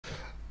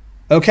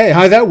Okay,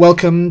 hi there,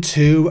 welcome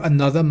to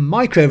another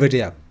micro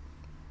video.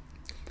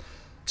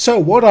 So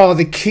what are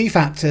the key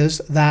factors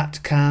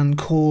that can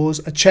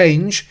cause a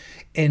change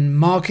in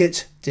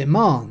market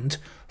demand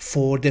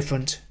for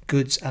different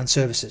goods and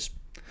services?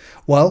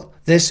 Well,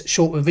 this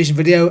short revision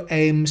video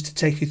aims to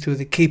take you through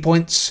the key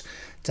points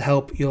to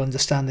help your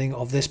understanding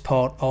of this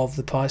part of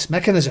the price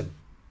mechanism.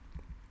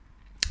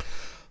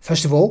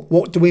 First of all,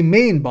 what do we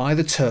mean by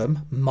the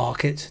term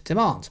market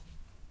demand?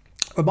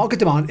 Well, market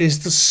demand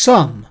is the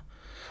sum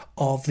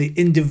of the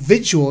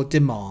individual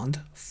demand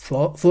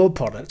for a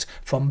product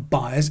from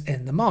buyers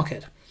in the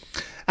market.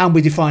 And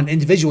we define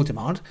individual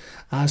demand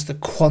as the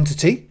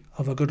quantity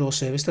of a good or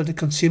service that the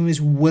consumer is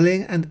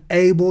willing and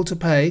able to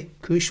pay.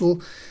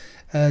 Crucial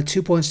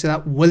 2 points to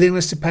that: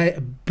 willingness to pay,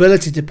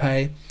 ability to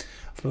pay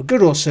for a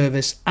good or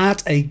service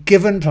at a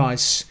given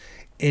price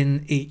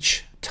in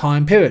each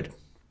time period.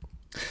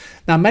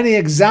 Now, many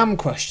exam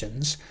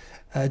questions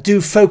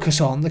do focus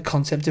on the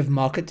concept of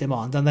market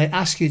demand, and they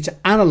ask you to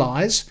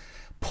analyse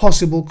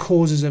possible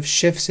causes of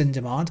shifts in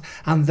demand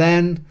and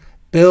then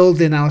build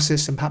the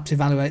analysis and perhaps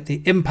evaluate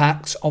the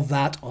impact of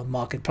that on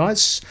market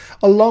price,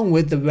 along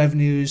with the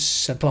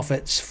revenues and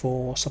profits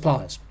for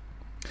suppliers.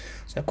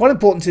 So quite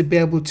important to be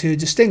able to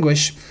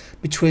distinguish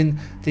between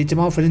the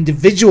demand for an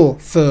individual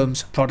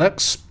firm's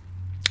products,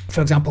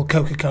 for example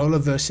Coca-Cola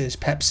versus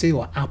Pepsi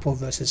or Apple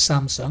versus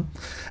Samsung,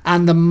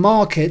 and the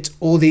market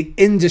or the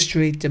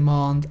industry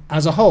demand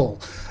as a whole.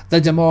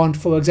 The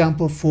demand, for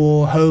example,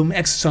 for home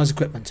exercise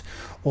equipment,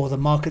 or the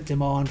market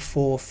demand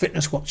for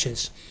fitness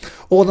watches,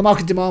 or the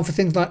market demand for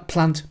things like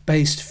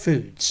plant-based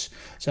foods.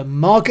 So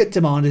market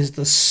demand is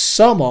the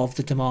sum of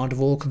the demand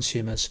of all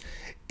consumers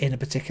in a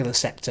particular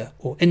sector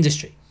or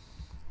industry.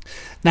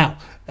 Now,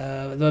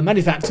 there are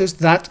many factors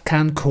that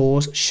can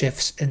cause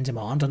shifts in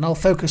demand, and I'll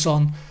focus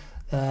on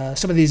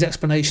some of these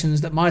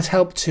explanations that might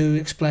help to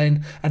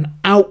explain an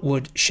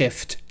outward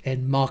shift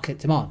in market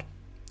demand.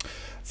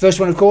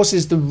 First one, of course,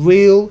 is the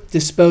real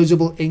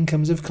disposable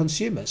incomes of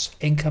consumers,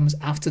 incomes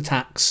after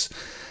tax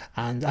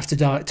and after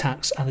direct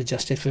tax and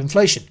adjusted for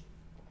inflation.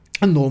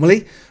 And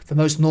normally, for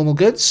most normal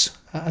goods,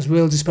 as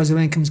real disposable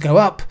incomes go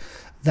up,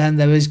 then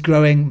there is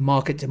growing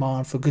market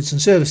demand for goods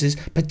and services,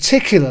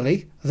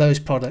 particularly those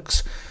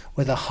products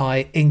with a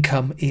high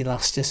income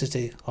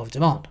elasticity of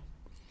demand.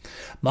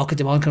 Market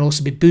demand can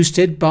also be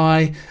boosted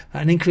by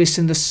an increase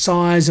in the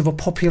size of a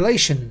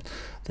population.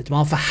 The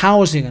demand for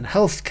housing and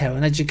healthcare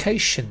and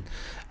education,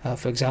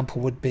 for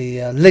example, would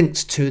be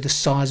linked to the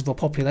size of a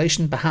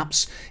population,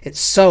 perhaps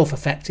itself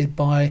affected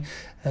by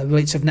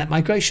rates of net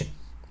migration.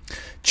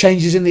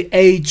 Changes in the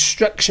age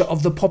structure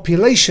of the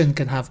population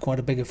can have quite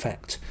a big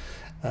effect.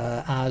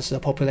 As the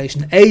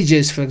population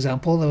ages, for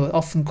example, there are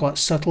often quite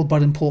subtle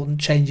but important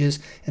changes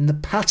in the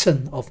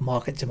pattern of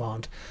market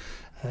demand,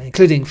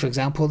 including, for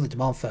example, the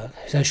demand for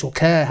social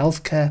care,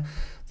 healthcare,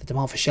 the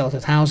demand for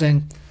sheltered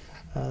housing,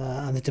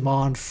 and the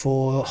demand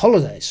for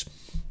holidays.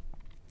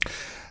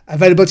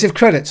 Availability of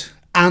credit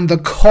and the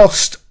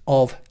cost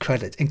of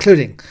credit,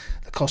 including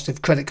the cost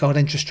of credit card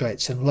interest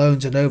rates and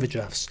loans and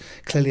overdrafts,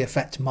 clearly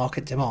affect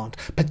market demand,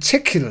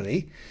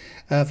 particularly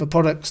for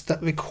products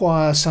that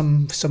require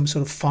some sort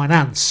of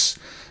finance.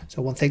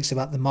 So one thinks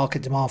about the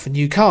market demand for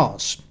new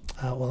cars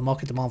or the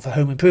market demand for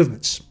home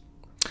improvements.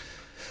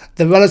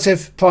 The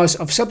relative price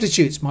of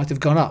substitutes might have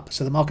gone up,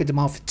 so the market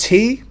demand for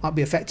tea might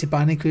be affected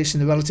by an increase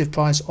in the relative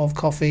price of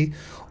coffee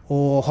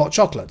or hot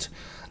chocolate.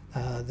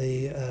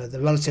 The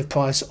relative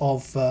price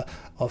of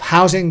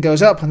housing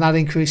goes up, and that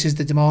increases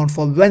the demand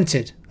for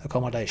rented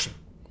accommodation.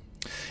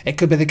 It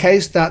could be the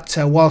case that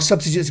while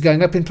substitutes are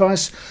going up in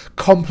price,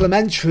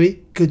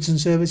 complementary goods and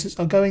services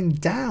are going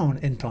down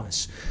in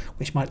price,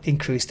 which might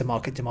increase the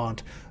market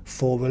demand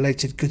for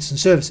related goods and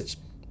services.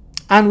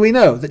 And we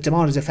know that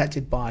demand is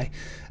affected by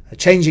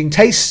changing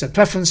tastes and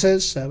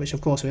preferences, which of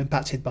course are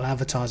impacted by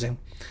advertising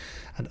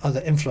and other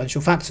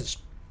influential factors.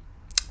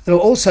 There are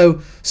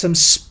also some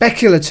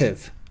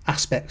speculative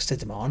aspects to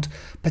demand,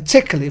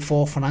 particularly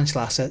for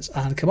financial assets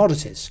and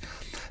commodities.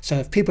 So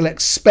if people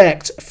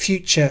expect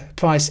future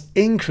price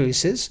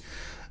increases,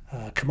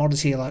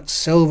 commodity like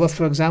silver,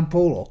 for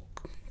example, or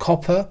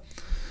copper,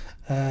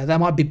 that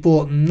might be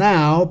bought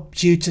now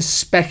due to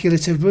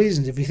speculative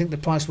reasons. If you think the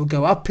price will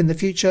go up in the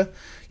future,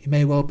 you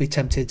may well be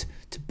tempted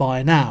to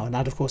buy now, and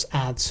that of course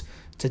adds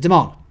to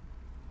demand.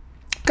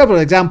 A couple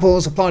of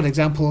examples, applied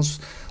examples.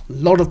 A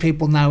lot of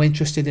people now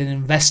interested in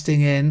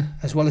investing in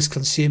as well as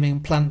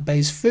consuming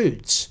plant-based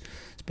foods.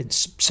 There's been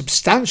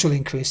substantial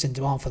increase in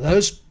demand for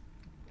those.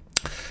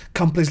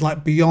 Companies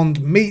like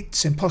Beyond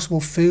Meat, Impossible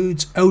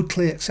Foods,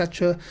 Oatly,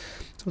 etc.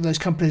 Some of those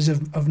companies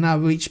have now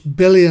reached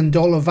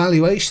billion-dollar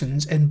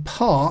valuations, in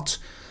part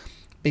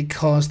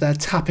because they're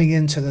tapping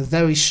into the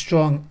very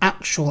strong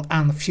actual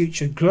and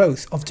future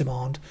growth of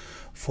demand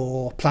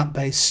for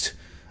plant-based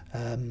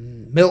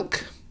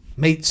milk,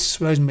 meats,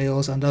 frozen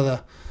meals and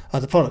other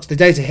products. The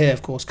data here,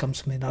 of course,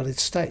 comes from the United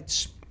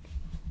States.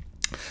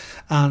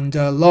 and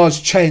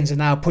large chains are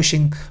now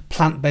pushing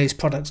plant-based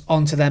products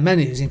onto their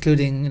menus,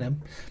 including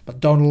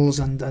McDonald's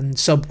and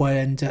Subway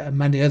and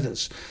many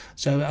others.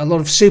 So a lot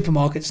of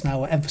supermarkets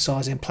now are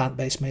emphasising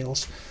plant-based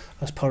meals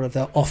as part of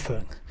their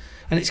offering,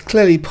 and it's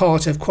clearly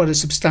part of quite a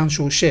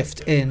substantial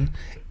shift in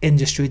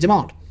industry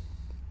demand.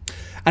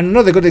 And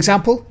another good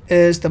example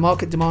is the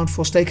market demand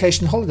for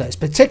staycation holidays,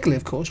 particularly,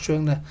 of course,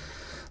 during the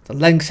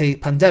lengthy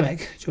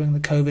pandemic, during the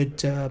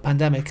COVID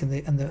pandemic and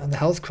the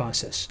health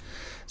crisis.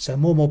 So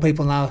more and more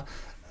people now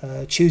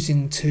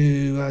choosing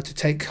to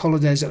take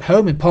holidays at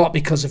home, in part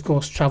because, of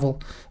course, travel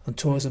and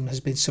tourism has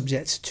been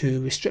subject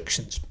to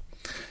restrictions.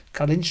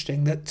 Kind of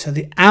interesting that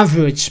the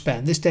average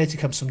spend, this data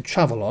comes from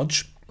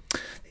Travelodge,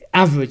 the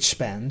average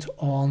spend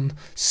on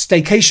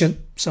staycation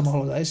summer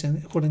holidays,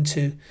 and according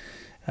to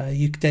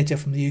data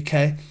from the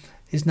UK,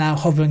 is now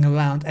hovering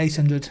around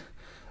 £800.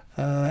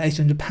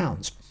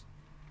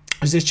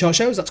 As this chart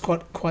shows, that's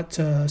quite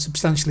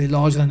substantially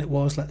larger than it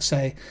was, let's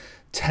say,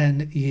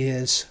 10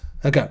 years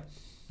ago.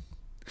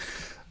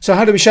 So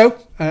how do we show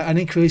an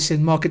increase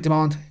in market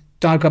demand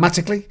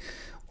diagrammatically?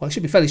 Well, it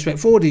should be fairly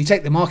straightforward. You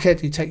take the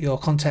market, you take your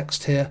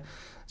context here.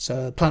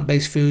 So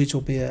plant-based foods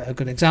will be a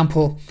good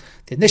example.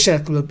 The initial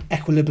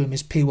equilibrium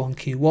is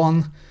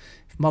P1Q1.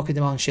 If market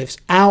demand shifts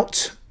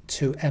out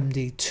to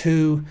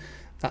MD2,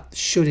 that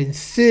should, in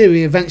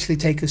theory, eventually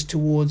take us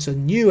towards a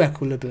new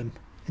equilibrium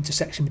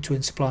intersection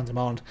between supply and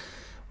demand,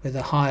 with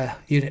a higher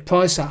unit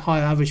price, a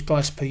higher average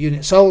price per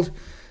unit sold,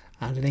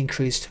 and an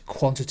increased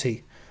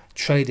quantity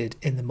traded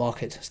in the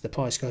market. So the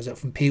price goes up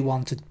from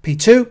P1 to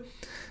P2,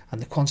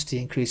 and the quantity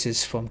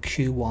increases from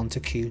Q1 to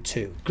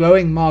Q2.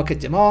 Growing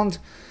market demand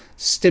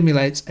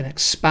stimulates an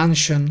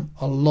expansion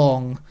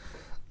along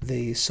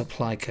the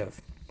supply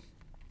curve.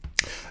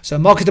 So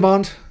market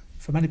demand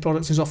for many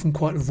products is often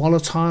quite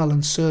volatile,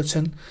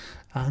 uncertain,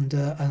 and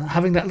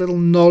having that little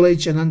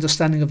knowledge and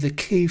understanding of the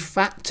key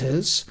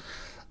factors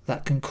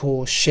that can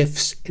cause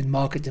shifts in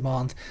market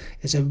demand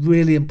is a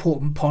really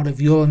important part of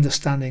your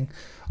understanding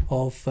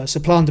of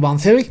supply and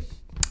demand theory,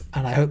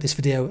 and I hope this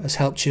video has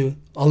helped you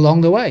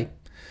along the way.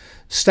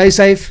 Stay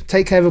safe,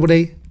 take care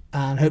everybody,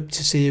 and hope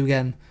to see you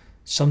again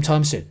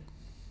sometime soon.